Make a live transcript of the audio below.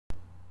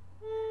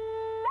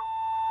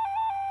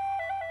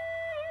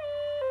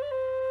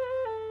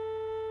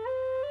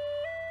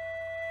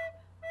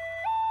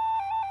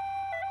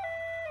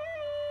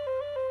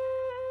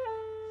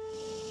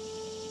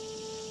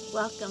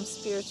Welcome,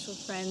 spiritual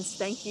friends.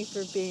 Thank you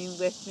for being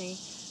with me.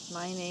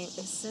 My name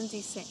is Cindy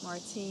St.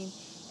 Martine,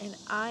 and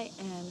I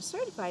am a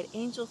certified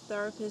angel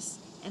therapist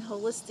and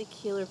holistic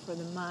healer for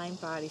the mind,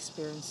 body,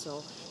 spirit, and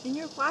soul. And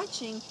you're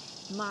watching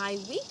my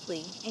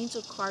weekly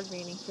angel card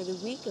reading for the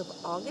week of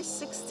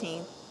August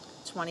 16th,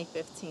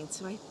 2015.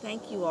 So I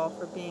thank you all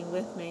for being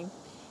with me.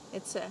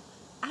 It's an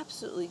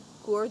absolutely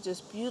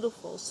gorgeous,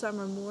 beautiful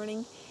summer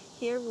morning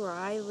here where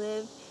I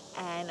live,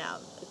 and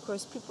of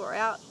course people are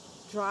out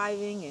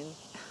driving and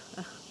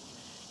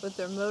with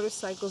their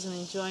motorcycles and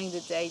enjoying the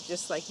day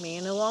just like me,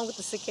 and along with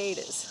the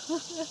cicadas.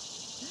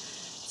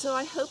 So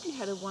I hope you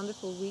had a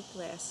wonderful week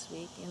last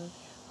week, and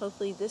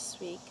hopefully this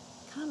week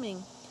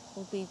coming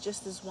will be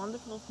just as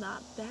wonderful, if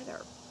not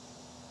better.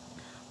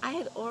 I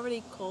had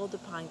already called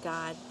upon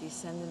God, the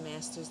Ascended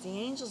Masters, the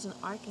angels and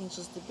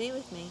archangels to be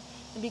with me,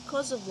 and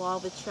because of law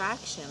of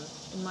attraction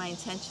and my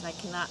intention, I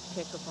cannot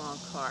pick a wrong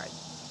card.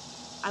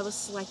 I will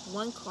select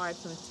one card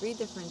from 3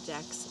 different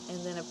decks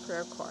and then a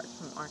prayer card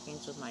from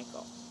Archangel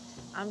Michael.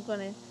 I'm going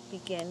to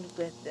begin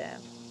with the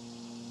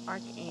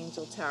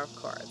Archangel Tarot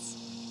cards.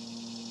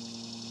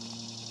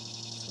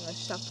 So I'm going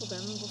to shuffle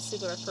them and we'll see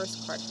what our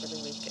first card for the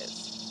week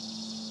is.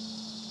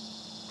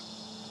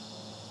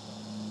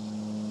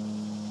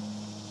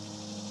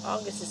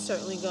 August is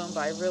certainly going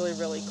by really,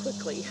 really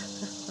quickly.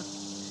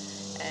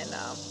 And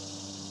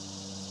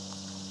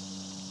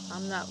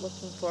I'm not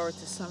looking forward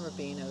to summer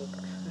being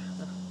over.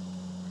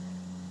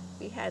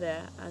 We had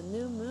a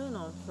new moon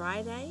on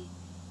Friday,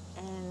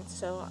 and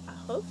so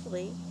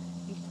hopefully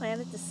you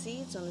planted the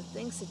seeds on the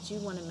things that you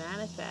want to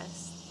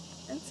manifest.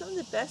 And some of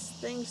the best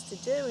things to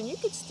do, and you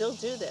could still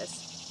do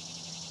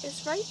this,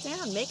 is write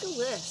down, make a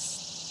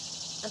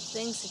list of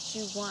things that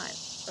you want,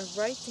 or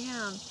write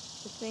down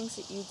the things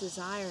that you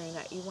desire and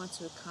that you want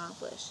to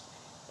accomplish.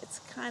 It's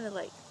kind of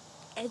like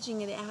edging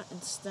it out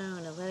in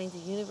stone and letting the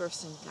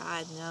universe and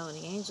God know and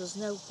the angels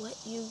know what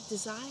you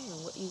desire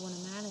and what you want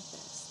to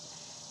manifest.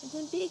 And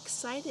then be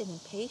excited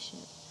and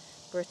patient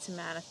for it to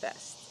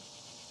manifest.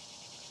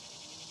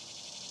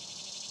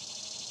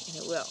 And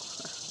it will.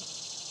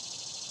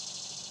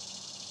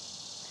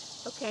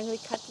 Okay, I'm going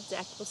to cut the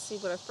deck. We'll see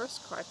what our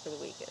first card for the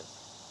week is.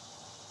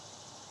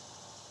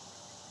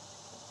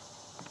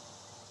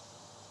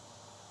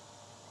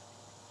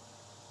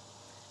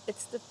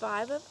 It's the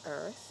 5 of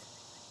Earth,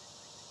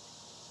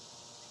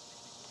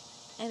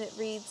 and it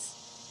reads,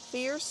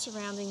 fear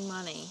surrounding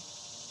money,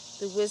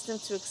 the wisdom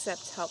to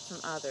accept help from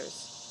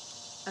others,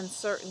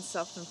 uncertain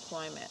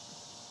self-employment.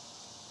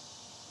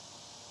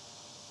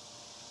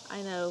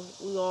 I know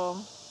we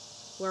all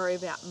worry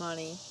about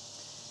money,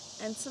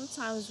 and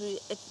sometimes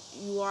if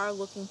you are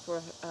looking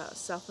for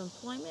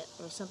self-employment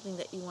or something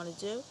that you want to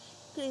do, it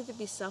could either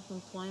be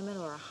self-employment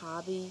or a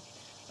hobby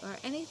or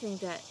anything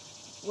that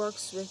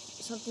works with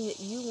something that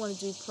you want to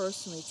do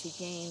personally to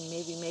gain,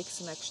 maybe make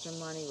some extra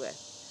money with.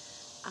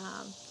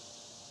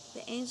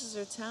 The angels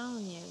are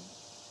telling you,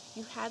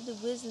 you have the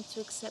wisdom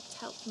to accept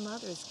help from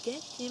others.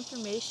 Get the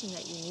information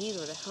that you need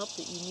or the help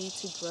that you need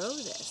to grow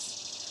this.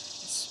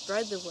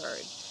 Spread the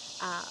word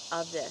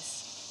of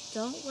this.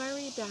 Don't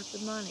worry about the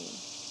money.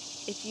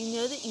 If you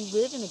know that you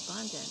live in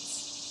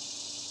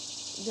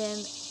abundance,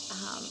 then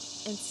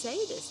and say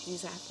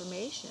these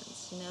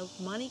affirmations. You know,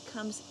 money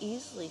comes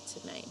easily to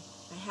me.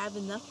 I have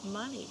enough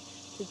money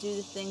to do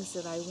the things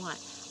that I want.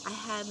 I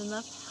have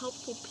enough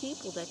helpful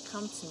people that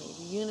come to me.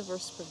 The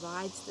universe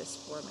provides this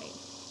for me.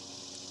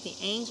 The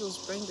angels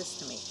bring this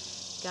to me.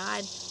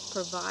 God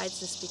provides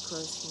this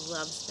because He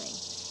loves me.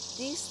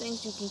 These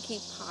things you can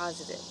keep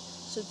positive.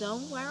 So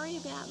don't worry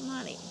about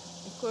money.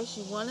 Of course,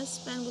 you want to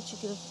spend what you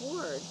can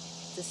afford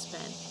to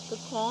spend, but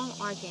call on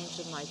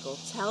Archangel Michael.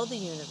 Tell the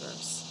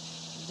universe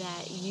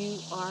that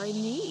you are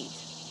in need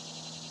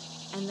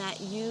and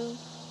that you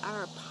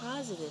are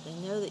positive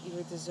and know that you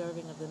are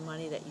deserving of the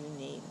money that you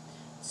need.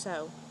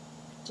 So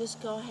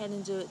just go ahead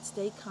and do it.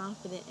 Stay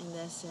confident in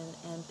this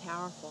and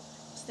powerful.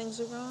 As things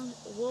are wrong,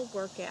 it will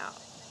work out.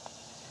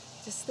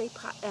 Just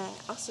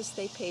also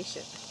stay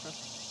patient.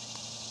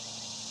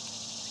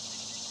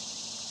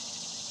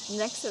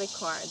 Next set of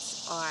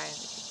cards are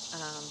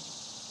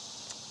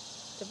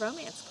the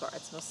romance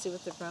cards. We'll see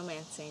what the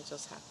romance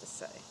angels have to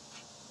say.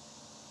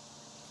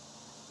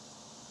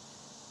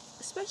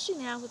 Especially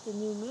now with the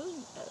new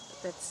moon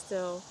that's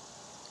still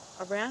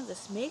around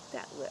us, make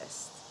that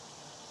list.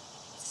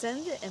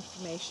 Send the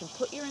information,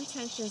 put your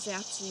intentions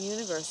out to the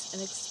universe,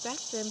 and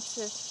expect them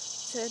to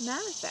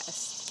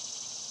manifest.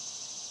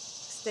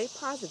 Stay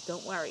positive,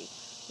 don't worry.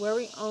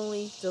 Worry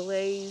only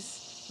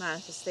delays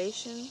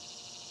manifestation,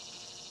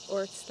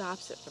 or it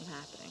stops it from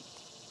happening.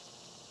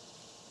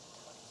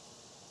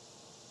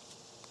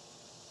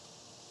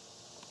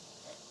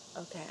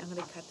 Okay, I'm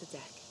going to cut the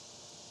deck.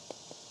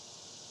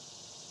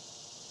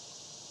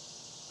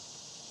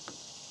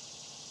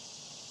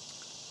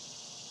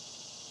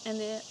 And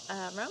the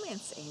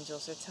romance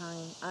angels are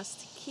telling us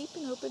to keep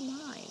an open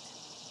mind.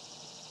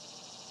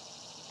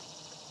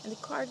 And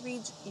the card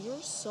reads, your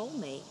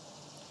soulmate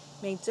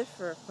may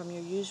differ from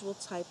your usual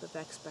type of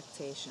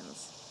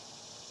expectations.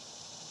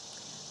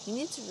 You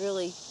need to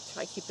really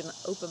try to keep an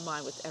open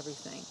mind with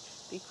everything,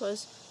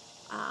 because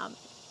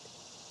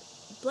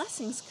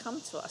blessings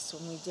come to us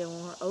when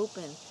we're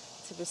open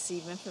to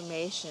receive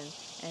information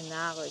and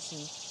knowledge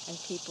and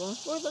people.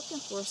 If we're looking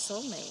for a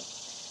soulmate,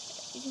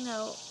 you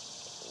know,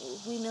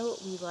 we know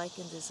what we like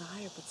and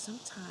desire, but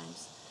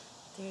sometimes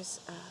there's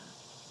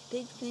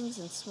big things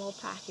in small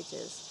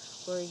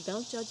packages where you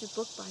don't judge a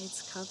book by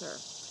its cover.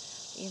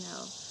 You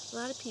know, a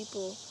lot of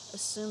people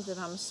assume that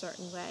I'm a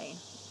certain way.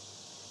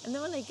 And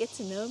then when they get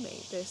to know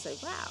me, they say,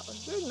 wow,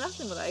 you're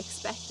nothing what I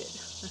expected.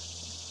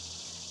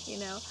 You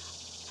know,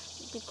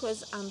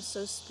 because I'm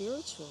so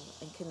spiritual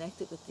and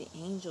connected with the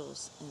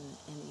angels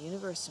and the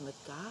universe and with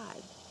God.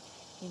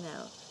 You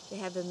know, they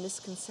have a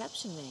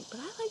misconception of me. But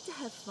I like to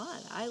have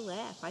fun. I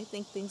laugh. I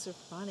think things are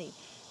funny.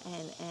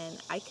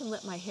 And I can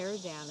let my hair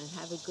down and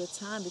have a good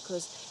time,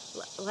 because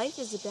life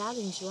is about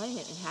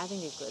enjoyment and having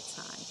a good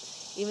time.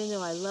 Even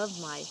though I love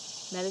my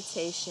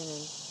meditation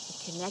and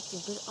connecting,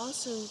 but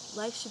also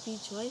life should be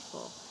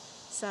joyful.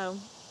 So,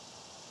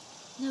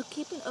 you know,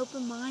 keep an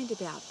open mind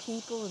about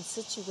people and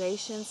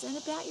situations and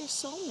about your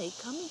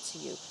soulmate coming to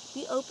you.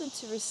 Be open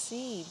to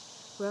receive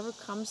whoever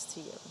comes to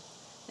you.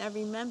 Now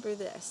remember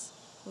this,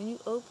 when you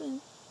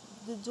open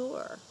the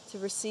door to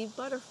receive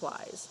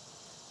butterflies,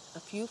 a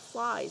few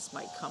flies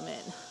might come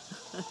in.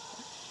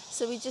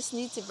 So we just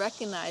need to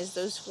recognize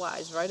those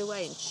flies right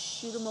away and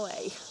shoot them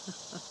away.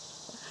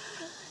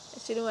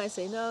 Shoot them away and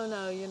say,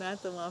 no, you're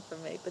not the one for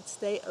me. But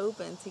stay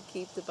open to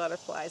keep the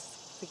butterflies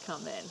to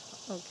come in,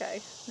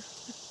 okay?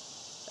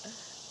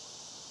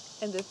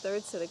 And the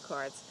third set of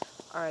cards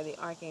are the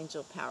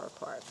Archangel Power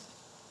cards.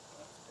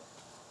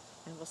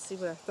 And we'll see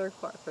what our third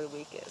card for the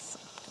week is.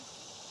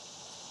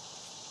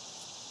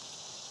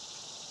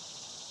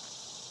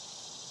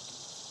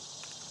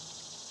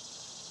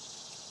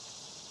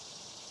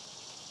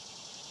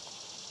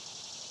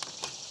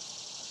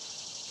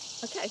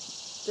 Okay,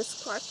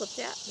 this card flipped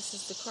out. This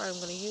is the card I'm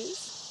going to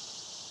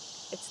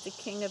use. It's the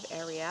King of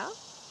Ariel.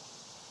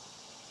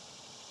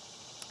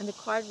 And the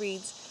card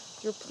reads,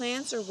 your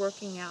plans are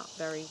working out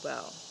very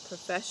well.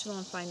 Professional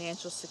and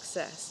financial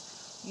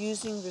success.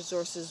 Using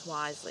resources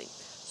wisely.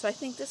 So I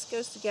think this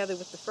goes together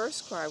with the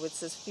first card, which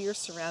says fear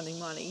surrounding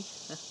money.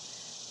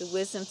 The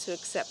wisdom to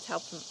accept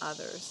help from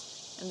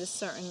others. And the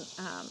certain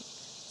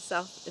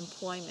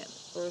self-employment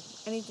or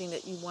anything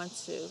that you want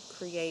to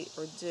create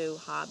or do,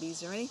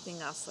 hobbies or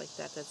anything else like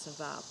that that's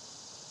involved.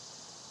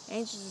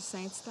 Angels are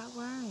saying, stop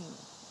worrying.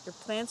 Your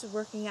plans are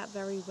working out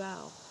very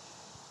well.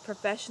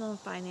 Professional and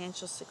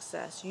financial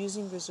success,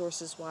 using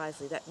resources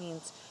wisely. That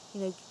means, you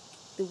know,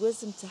 the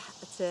wisdom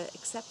to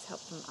accept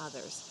help from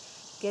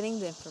others, getting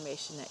the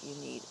information that you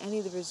need, any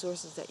of the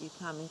resources that you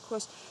come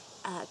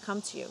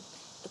to you.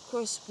 Of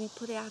course, we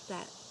put out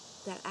that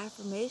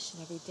affirmation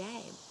every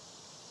day.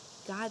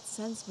 God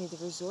sends me the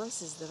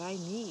resources that I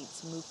need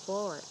to move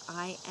forward.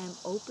 I am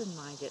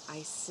open-minded.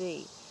 I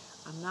see.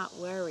 I'm not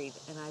worried,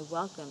 and I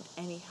welcome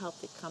any help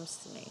that comes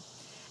to me.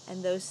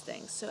 And those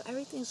things. So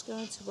everything's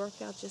going to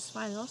work out just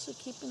fine. And also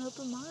keep an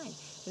open mind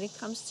when it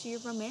comes to your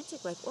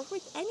romantic life or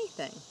with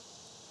anything.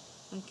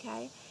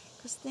 Okay?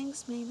 Because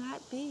things may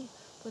not be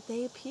what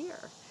they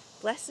appear.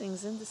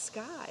 Blessings in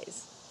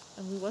disguise.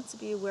 And we want to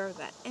be aware of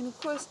that. And of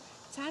course,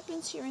 tap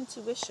into your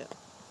intuition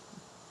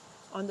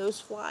on those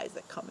flies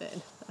that come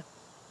in.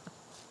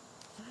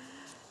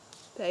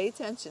 Pay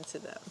attention to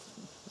them.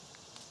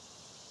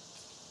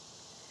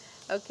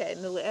 Okay,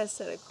 and the last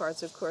set of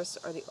cards, of course,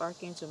 are the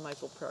Archangel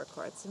Michael prayer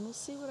cards. And we'll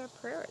see what our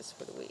prayer is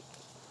for the week.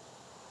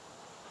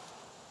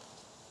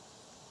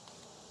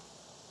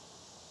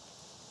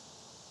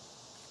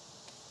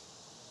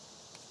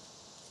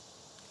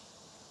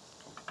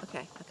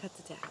 Okay, I'll cut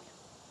the deck.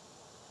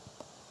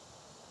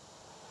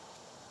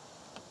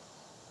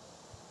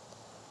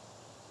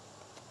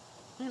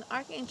 And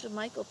Archangel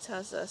Michael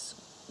tells us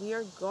we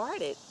are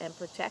guarded and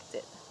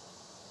protected.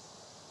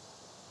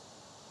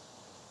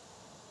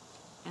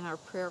 And our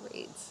prayer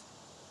reads,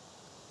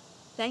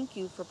 thank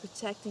you for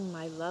protecting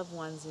my loved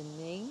ones and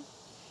me,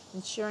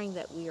 ensuring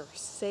that we are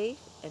safe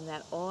and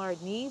that all our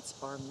needs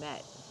are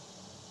met.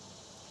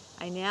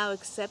 I now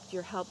accept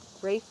your help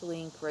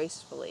gratefully and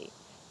gracefully,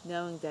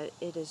 knowing that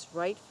it is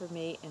right for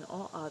me and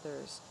all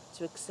others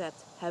to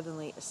accept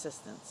heavenly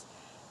assistance.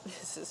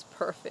 This is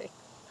perfect.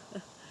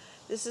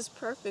 This is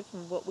perfect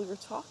from what we were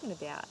talking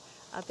about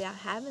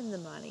having the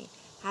money,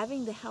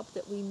 having the help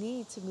that we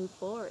need to move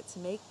forward, to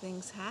make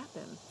things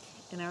happen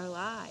in our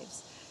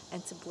lives,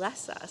 and to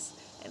bless us.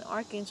 And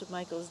Archangel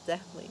Michael is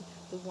definitely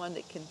the one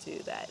that can do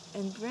that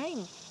and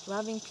bring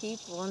loving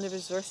people and the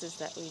resources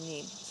that we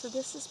need. So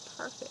this is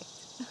perfect.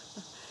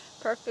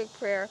 Perfect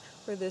prayer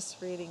for this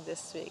reading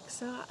this week.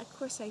 So, of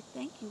course, I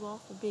thank you all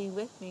for being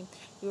with me.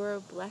 You are a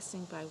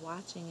blessing by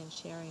watching and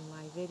sharing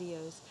my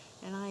videos,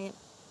 and I am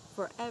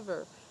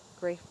forever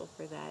grateful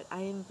for that.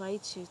 I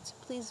invite you to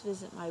please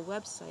visit my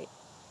website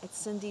at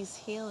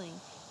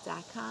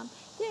cindyshealing.com.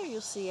 There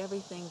you'll see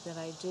everything that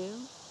I do.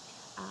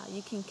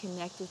 You can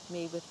connect with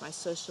me with my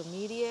social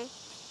media,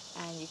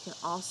 and you can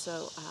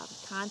also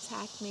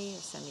contact me or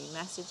send me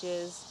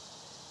messages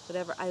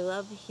whatever. I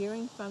love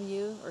hearing from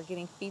you or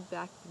getting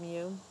feedback from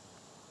you.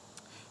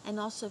 And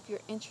also, if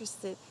you're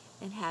interested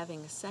in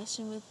having a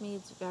session with me,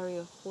 it's very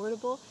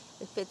affordable.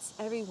 It fits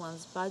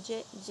everyone's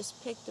budget. You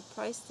just pick the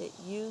price that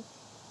you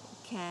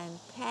can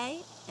pay,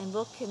 and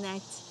we'll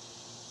connect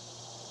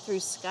through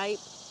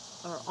Skype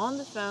or on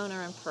the phone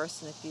or in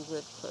person if you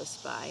live close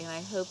by. And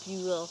I hope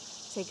you will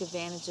take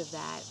advantage of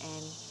that,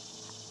 and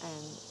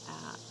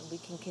we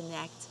can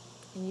connect,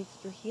 and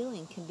your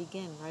healing can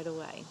begin right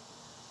away.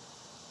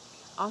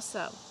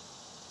 Also,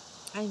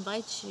 I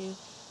invite you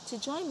to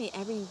join me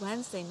every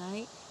Wednesday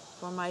night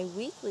for my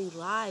weekly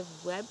live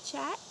web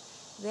chat.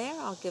 There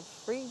I'll give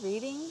free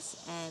readings,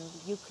 and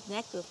you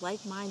connect with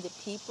like-minded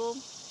people,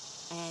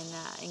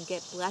 and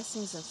get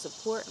blessings and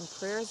support and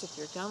prayers if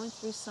you're going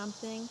through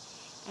something.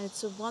 And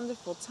it's a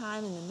wonderful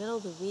time in the middle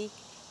of the week.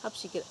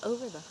 Helps you get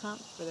over the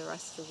hump for the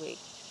rest of the week.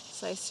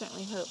 So I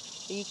certainly hope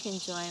that you can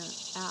join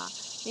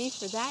me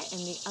for that,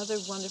 and the other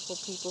wonderful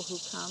people who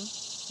come.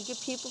 You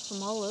get people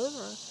from all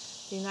over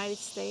the United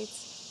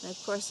States and, of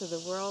course, of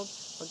the world.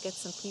 We'll get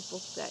some people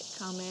that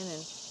come in,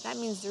 and that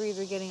means they're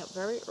either getting up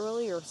very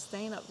early or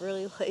staying up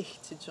really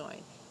late to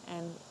join.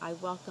 And I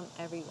welcome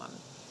everyone.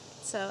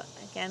 So,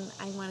 again,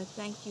 I want to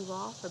thank you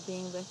all for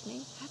being with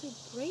me. Have a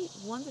great,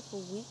 wonderful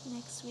week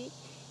next week.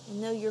 And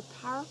know you're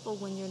powerful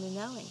when you're in the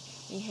knowing.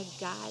 When you have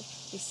God,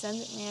 the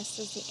Ascendant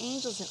Masters, the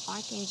angels and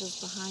archangels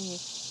behind you,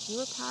 you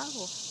are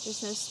powerful.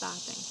 There's no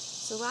stopping.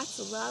 So lots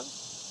of love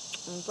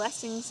and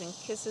blessings and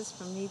kisses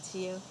from me to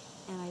you.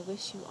 And I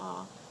wish you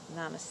all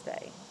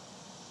namaste.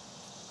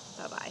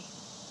 Bye-bye.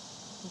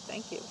 And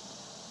thank you.